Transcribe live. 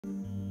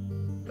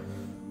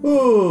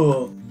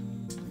Oh,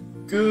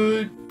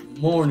 good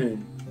morning.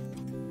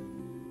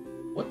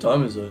 What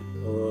time is it?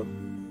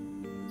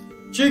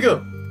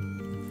 Chica!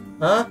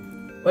 Huh?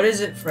 What is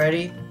it,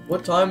 Freddy?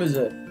 What time is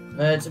it?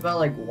 It's about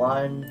like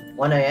 1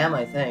 a.m.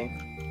 I think.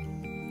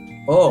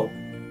 Oh.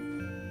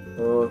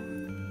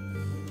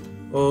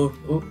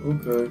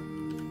 Okay.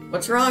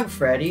 What's wrong,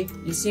 Freddy?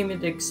 You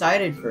seemed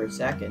excited for a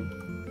second.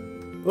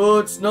 Oh,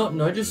 it's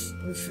nothing. I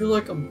feel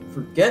like I'm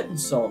forgetting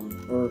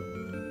something. Or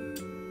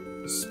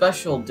a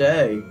special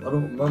day. I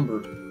don't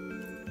remember.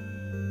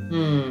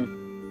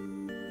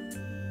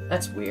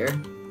 That's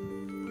weird.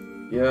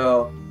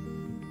 Yeah.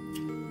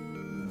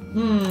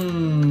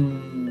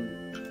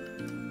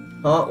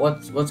 Huh?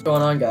 What's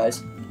going on,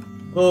 guys?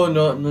 Oh,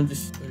 nothing. I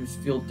just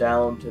feel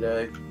down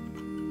today.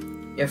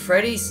 Yeah,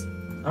 Freddy's...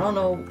 I don't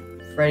know,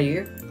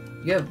 Freddy,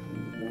 you have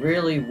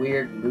really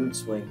weird mood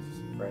swings,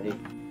 Freddy.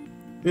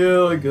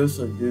 Yeah, I guess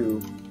I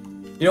do.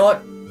 You know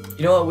what?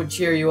 You know what would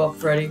cheer you up,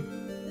 Freddy?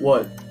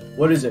 What?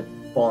 What is it,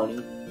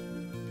 Bonnie?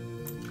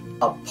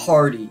 A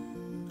party.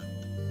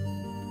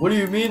 What do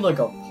you mean, like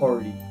a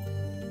party?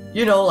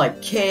 You know,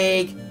 like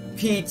cake,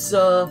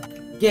 pizza,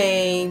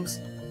 games.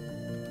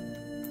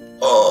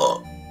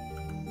 Oh!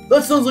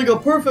 That sounds like a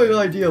perfect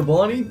idea,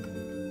 Bonnie!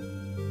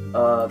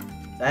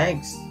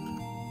 Thanks.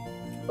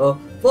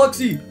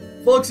 Foxy!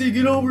 Foxy,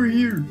 get over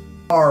here!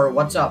 Or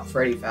what's up,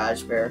 Freddy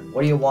Fazbear?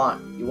 What do you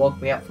want? You woke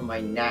me up from my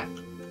nap.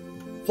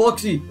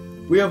 Foxy,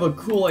 we have a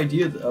cool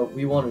idea that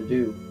we want to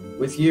do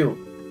with you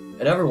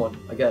and everyone,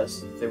 I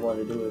guess, if they want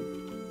to do it.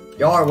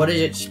 Yar, what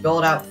is it? Spell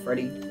it out,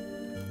 Freddy.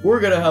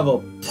 We're gonna have a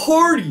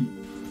party!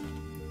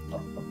 A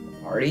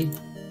party?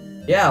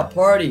 Yeah, a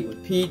party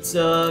with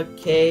pizza,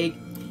 cake,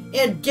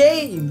 and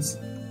games!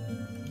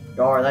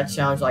 Yar, that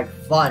sounds like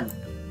fun.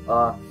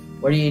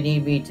 What do you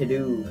need me to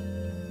do?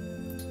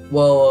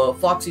 Well,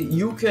 Foxy,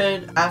 you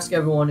can ask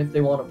everyone if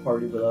they want to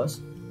party with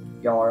us.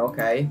 Yar,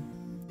 okay.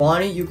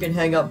 Bonnie, you can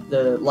hang up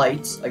the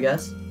lights, I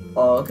guess.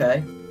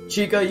 Okay.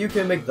 Chica, you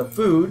can make the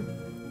food.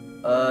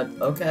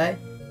 Okay.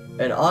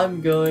 And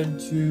I'm gonna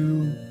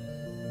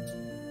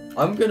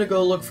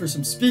go look for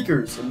some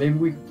speakers, and maybe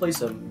we can play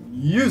some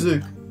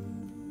music.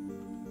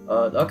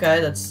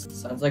 Okay, that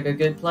sounds like a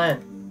good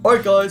plan.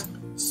 Alright, guys,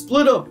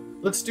 split up.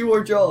 Let's do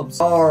our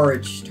jobs. Or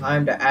it's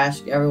time to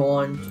ask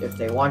everyone if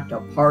they want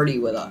to party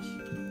with us.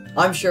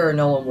 I'm sure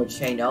no one would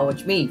say no.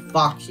 It's me,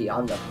 Foxy.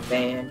 I'm the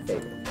fan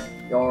favorite.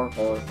 Yar,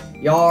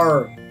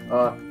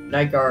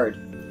 night guard.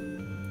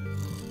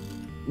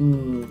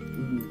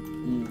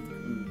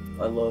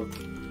 I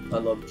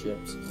love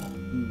chips.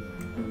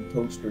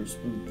 Toasters.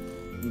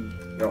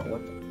 Yar,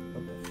 what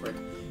the frick?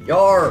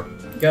 Yar,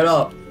 get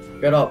up.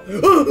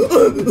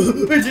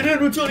 Agent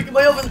Ed, we're trying to get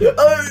my oven.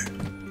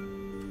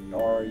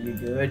 Yar, are you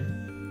good?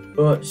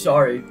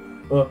 Sorry.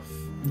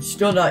 I'm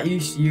still not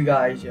used to you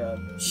guys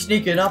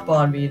sneaking up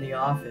on me in the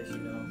office, you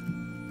know.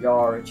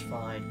 Yar, it's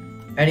fine.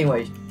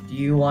 Anyways, do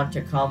you want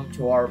to come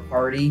to our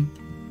party?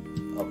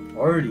 A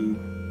party?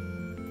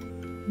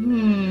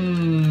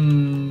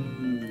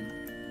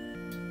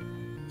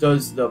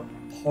 Does the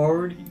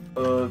party?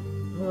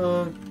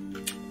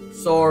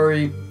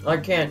 Sorry, I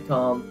can't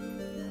come.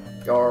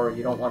 Yar,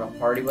 you don't want to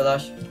party with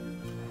us?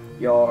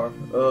 Yar,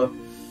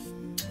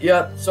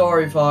 yep,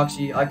 sorry,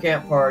 Foxy, I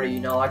can't party, you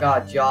know, I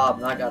got a job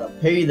and I gotta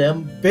pay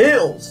them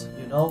bills,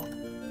 you know?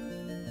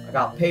 I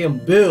gotta pay them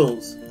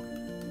bills.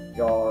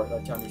 Yar,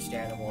 that's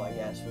understandable, I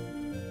guess.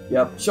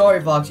 Yep, sorry,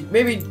 Foxy,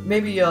 maybe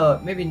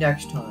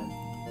next time.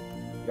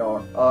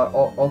 Yar,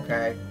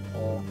 okay.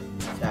 Oh,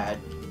 sad.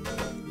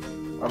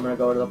 I'm gonna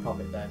go to the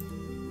puppet then.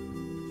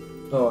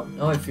 Oh,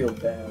 now I feel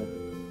bad.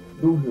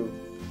 Boo-hoo.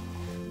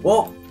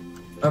 Well,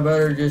 I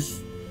better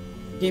just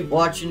keep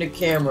watching the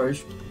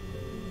cameras.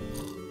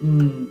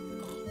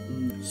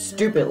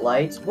 Stupid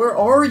lights, where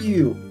are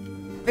you?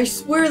 I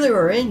swear they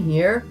were in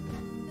here.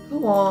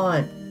 Come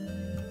on.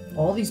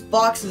 All these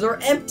boxes are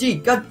empty.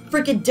 God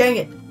freaking dang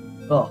it.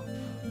 Oh.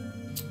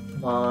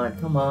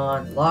 Come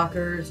on.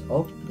 Lockers.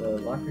 Oh, the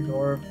locker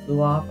door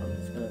flew off. I'm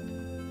just gonna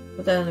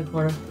put that in the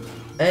corner.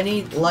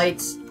 Any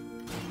lights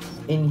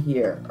in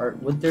here? Or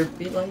would there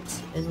be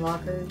lights in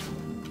lockers?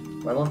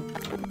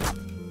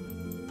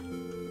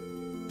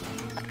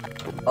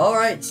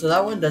 Alright, so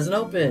that one doesn't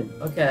open.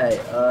 Okay,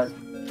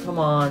 come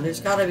on. There's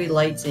gotta be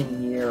lights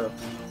in here.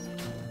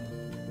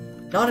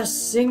 Not a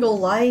single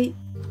light?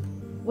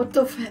 What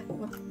the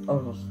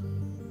Oh.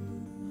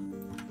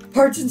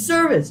 Parts and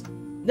service!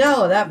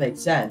 No, that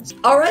makes sense.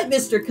 Alright,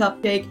 Mr.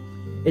 Cupcake.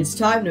 It's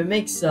time to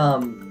make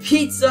some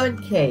pizza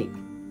and cake.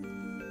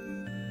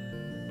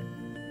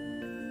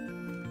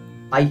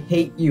 I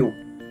hate you.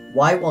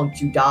 Why won't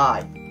you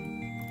die?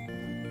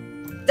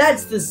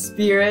 That's the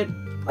spirit.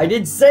 I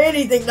didn't say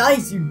anything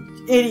nice, you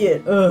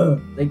idiot.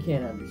 Ugh, they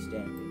can't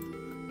understand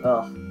me.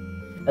 Ugh,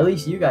 at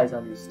least you guys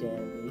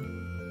understand me.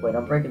 Wait,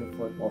 I'm breaking the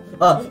fourth wall.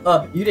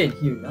 You didn't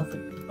hear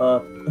nothing.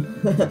 Alright,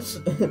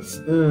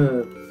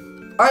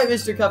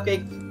 Mr.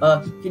 Cupcake,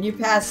 can you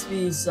pass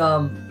me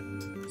some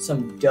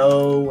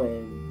dough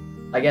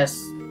and, I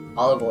guess,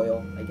 olive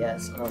oil, I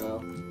guess, I don't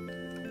know.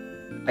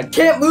 I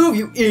can't move,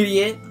 you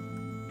idiot!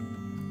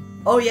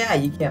 Oh yeah,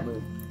 you can't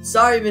move.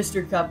 Sorry,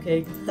 Mr.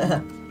 Cupcake.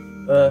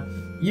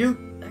 you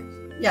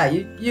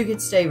can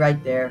stay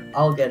right there.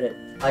 I'll get it.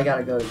 I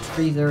gotta go to the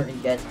freezer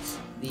and get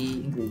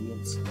the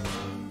ingredients.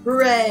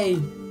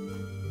 Hooray!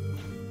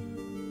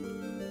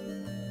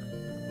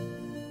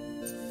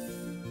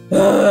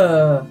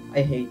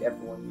 I hate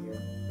everyone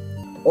here.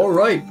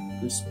 Alright,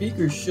 the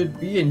speakers should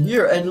be in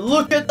here, and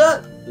look at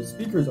that! The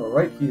speakers are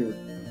right here.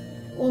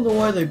 I don't know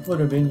why they put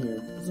them in here.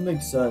 Doesn't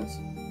make sense.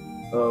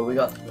 We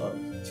got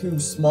 2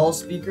 small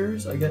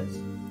speakers, I guess.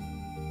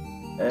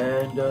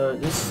 And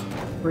this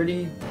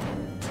pretty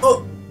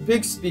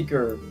big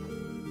speaker.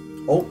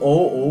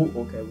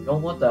 Okay, we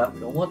don't want that. We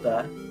don't want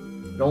that.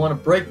 We don't want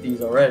to break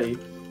these already.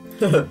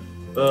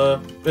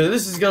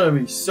 This is gonna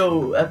be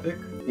so epic.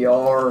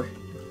 Yar.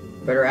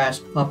 Better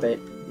ask Puppet.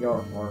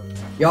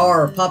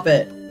 Yar,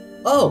 Puppet.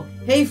 Oh,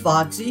 hey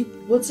Foxy.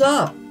 What's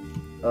up?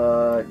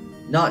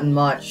 Nothing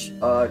much.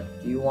 Do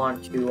you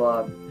want to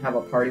have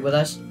a party with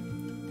us?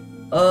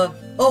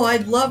 Oh,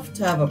 I'd love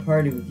to have a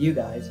party with you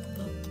guys.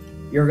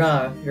 You're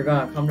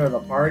gonna come to the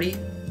party?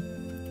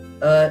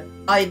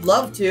 I'd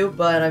love to,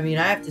 but I mean,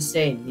 I have to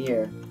stay in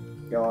here.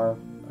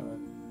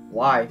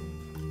 Why?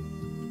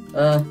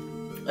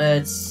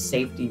 It's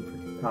safety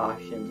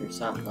precautions or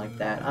something like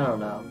that. I don't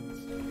know.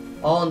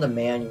 All in the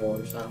manual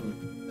or something.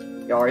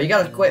 You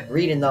gotta quit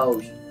reading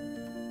those.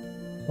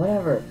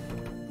 Whatever.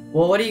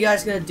 Well, what are you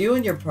guys gonna do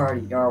in your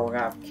party? We're gonna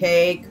have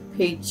cake,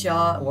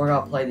 pizza, and we're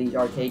gonna play these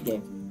arcade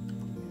games.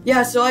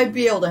 Yeah, so I'd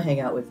be able to hang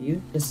out with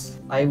you. Just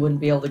I wouldn't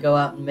be able to go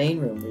out in the main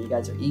room where you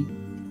guys are eating.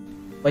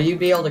 But you'd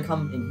be able to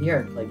come in here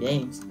and play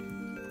games.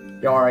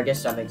 I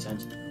guess that makes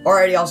sense.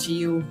 Alrighty, I'll see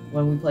you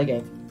when we play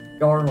games.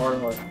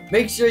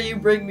 Make sure you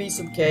bring me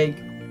some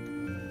cake.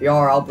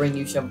 I'll bring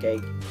you some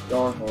cake.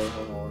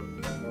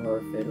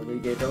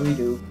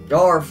 Fiddly-diddly-doo.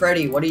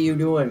 Freddy, what are you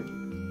doing?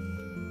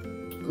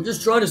 I'm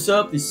just trying to set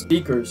up these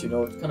speakers, you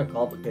know, it's kind of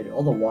complicated.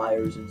 All the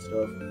wires and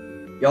stuff.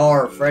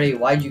 Freddy,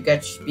 why'd you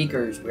get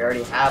speakers? We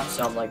already have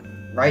some, like,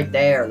 right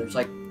there. There's,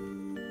 like,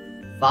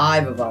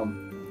 5 of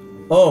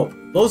them. Oh,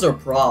 those are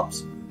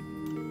props.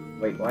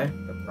 Wait, what?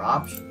 The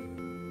props?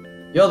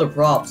 Yeah, the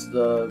props.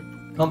 The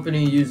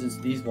company uses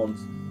these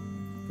ones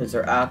because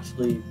they're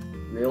actually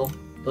real.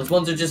 Those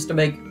ones are just to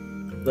make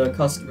the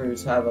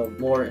customers have a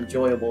more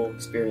enjoyable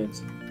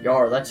experience.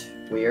 That's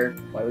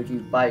weird. Why would you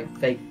buy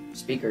fake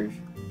speakers?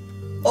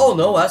 Oh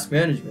no, ask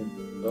management.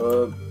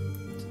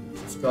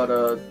 Just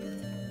gotta...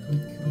 I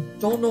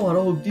don't know how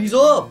to hook these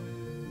up.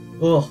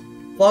 Ugh.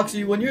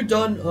 Foxy, when you're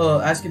done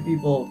asking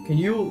people, can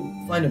you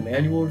find a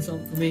manual or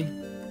something for me?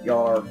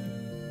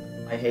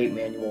 I hate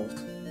manuals.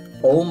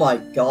 Oh my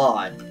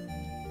god.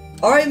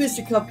 Alright,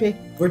 Mr. Cupcake,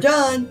 we're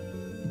done.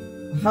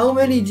 How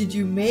many did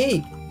you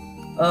make?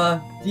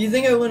 Do you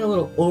think I went a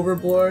little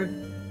overboard?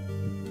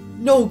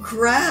 No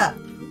crap!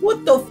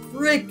 What the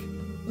frick?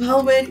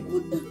 How many?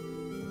 What the?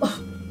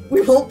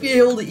 We won't be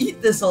able to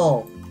eat this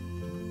all.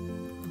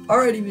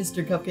 Alrighty,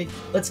 Mr. Cupcake,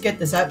 let's get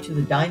this out to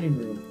the dining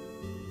room.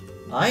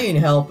 I ain't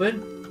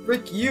helping.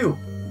 Frick you.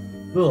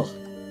 Ugh.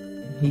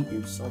 I hate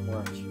you so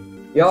much.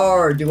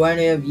 Do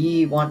any of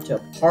ye want to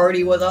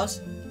party with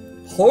us?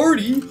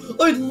 Party?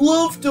 I'd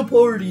love to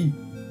party.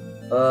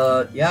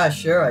 Yeah,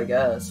 sure, I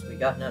guess. We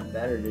got nothing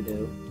better to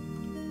do.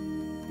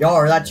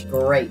 That's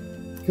great.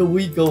 Can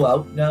we go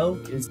out now?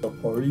 Is the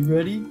party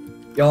ready?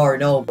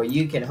 No, but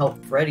you can help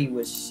Freddy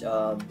with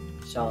setting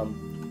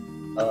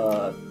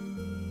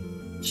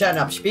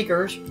up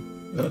speakers.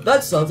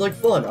 That sounds like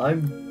fun.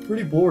 I'm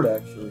pretty bored,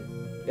 actually.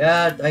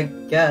 Yeah, I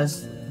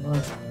guess. Come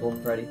on,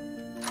 Golden Freddy.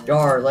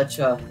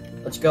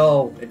 Let's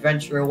go.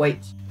 Adventure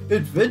awaits.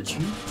 Adventure?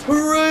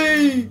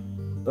 Hooray!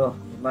 Ugh,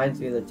 reminds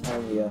me of the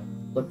time we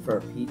looked for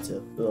a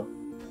pizza. Ugh,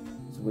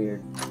 it's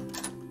weird.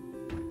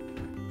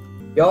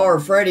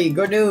 Freddy,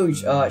 good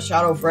news.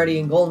 Shadow Freddy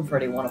and Golden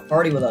Freddy want to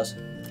party with us.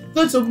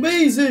 That's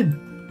amazing!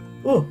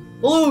 Oh,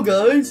 hello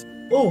guys!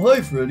 Oh,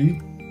 hi Freddy.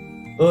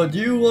 Do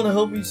you want to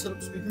help me set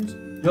up speakers?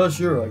 Yeah,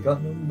 sure, I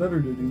got nothing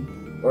better to do.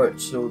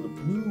 Alright, so the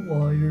blue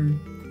wire,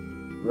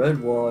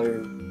 red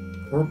wire,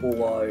 purple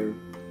wire,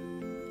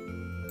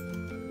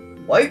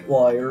 white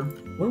wire?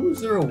 When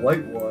was there a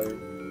white wire?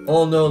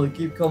 Oh no, they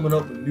keep coming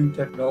up with new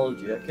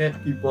technology. I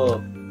can't keep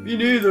up. Me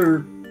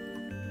neither!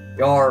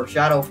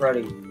 Shadow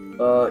Freddy.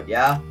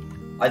 Yeah?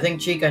 I think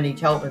Chica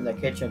needs help in the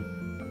kitchen,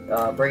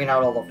 bringing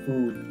out all the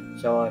food.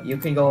 So, you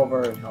can go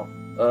over and help.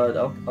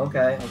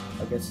 Okay,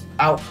 I guess.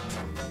 Ow!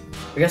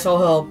 I guess I'll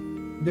help.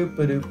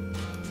 Doop-a-doop.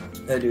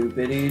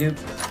 A-doop-a-dee-doop.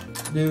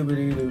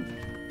 Doop-a-dee-doop.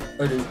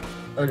 A-doop.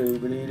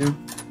 A-doop-a-dee-doop.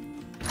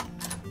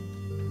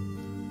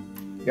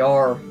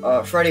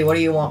 Freddy, what do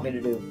you want me to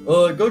do?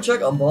 Go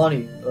check on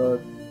Bonnie.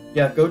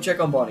 Yeah, go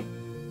check on Bonnie.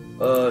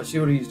 See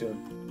what he's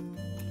doing.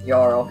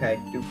 Okay.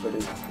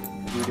 Doop-a-doop.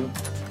 Doop-a-doop.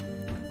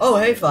 Oh,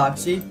 hey,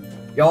 Foxy.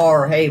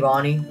 Hey,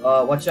 Bonnie.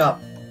 What's up?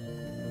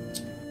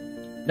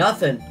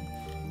 Nothing.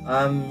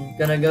 I'm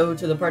gonna go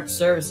to the parts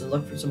service and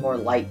look for some more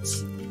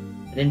lights.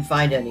 I didn't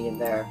find any in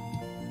there.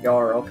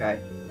 Okay.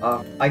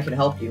 I can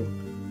help you.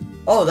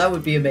 Oh, that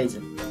would be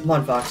amazing. Come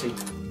on, Foxy.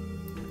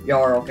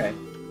 Okay.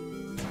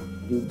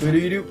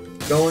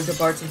 Doop-a-dee-doop. Go into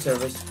parts and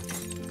service.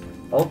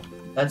 Oh,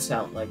 that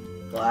sound like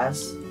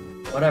glass.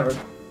 Whatever.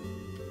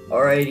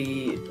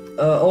 Alrighty.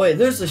 Oh wait,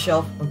 there's the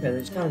shelf. Okay,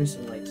 there's gotta be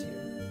some lights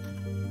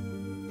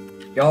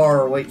here.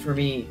 Yar, wait for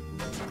me.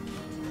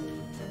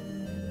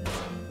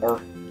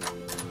 Or,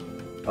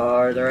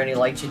 are there any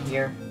lights in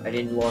here? I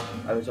didn't look.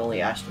 I was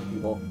only asking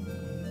people.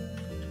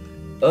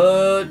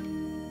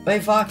 Hey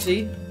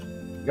Foxy.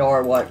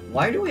 Yar, what?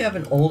 Why do we have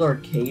an old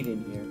arcade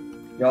in here?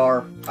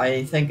 Yar,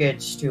 I think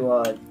it's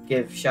to,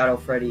 give Shadow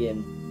Freddy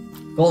and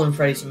Golden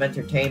Freddy some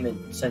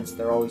entertainment since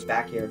they're always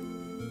back here.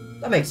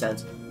 That makes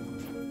sense.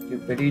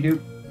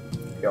 Doop-a-dee-doop.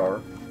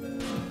 Yar.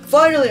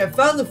 Finally, I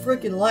found the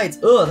freaking lights.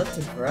 Ugh, that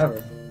took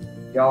forever.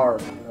 Yar.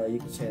 You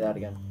can say that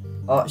again.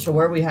 So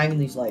where are we hanging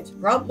these lights?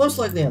 Most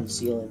likely on the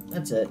ceiling.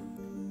 That's it.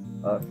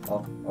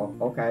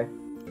 Okay.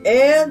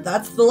 And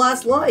that's the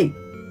last light.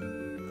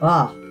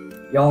 Ah.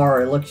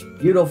 Yar, it looks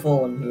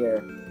beautiful in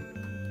here.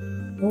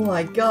 Oh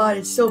my god,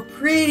 it's so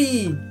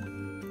pretty!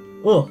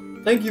 Oh,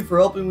 thank you for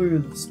helping me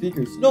with the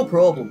speakers. No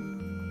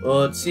problem.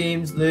 It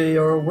seems they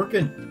are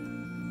working.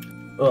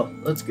 Oh,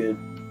 that's good.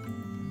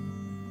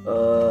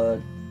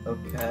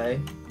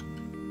 Okay.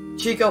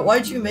 Chico,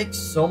 why'd you make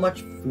so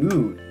much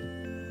food?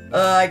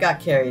 I got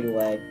carried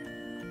away.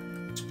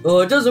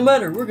 It doesn't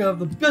matter. We're gonna have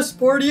the best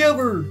party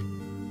ever!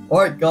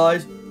 Alright,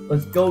 guys.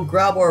 Let's go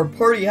grab our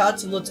party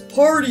hats and let's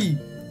party!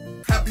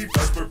 Happy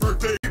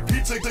birthday,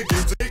 pizza the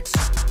game takes.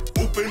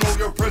 Open all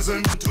your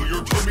presents till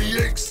your tummy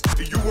aches.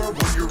 You are 1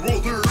 year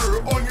older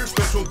on your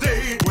special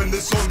day. When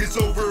this song is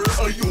over,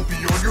 you'll be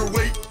on your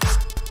way.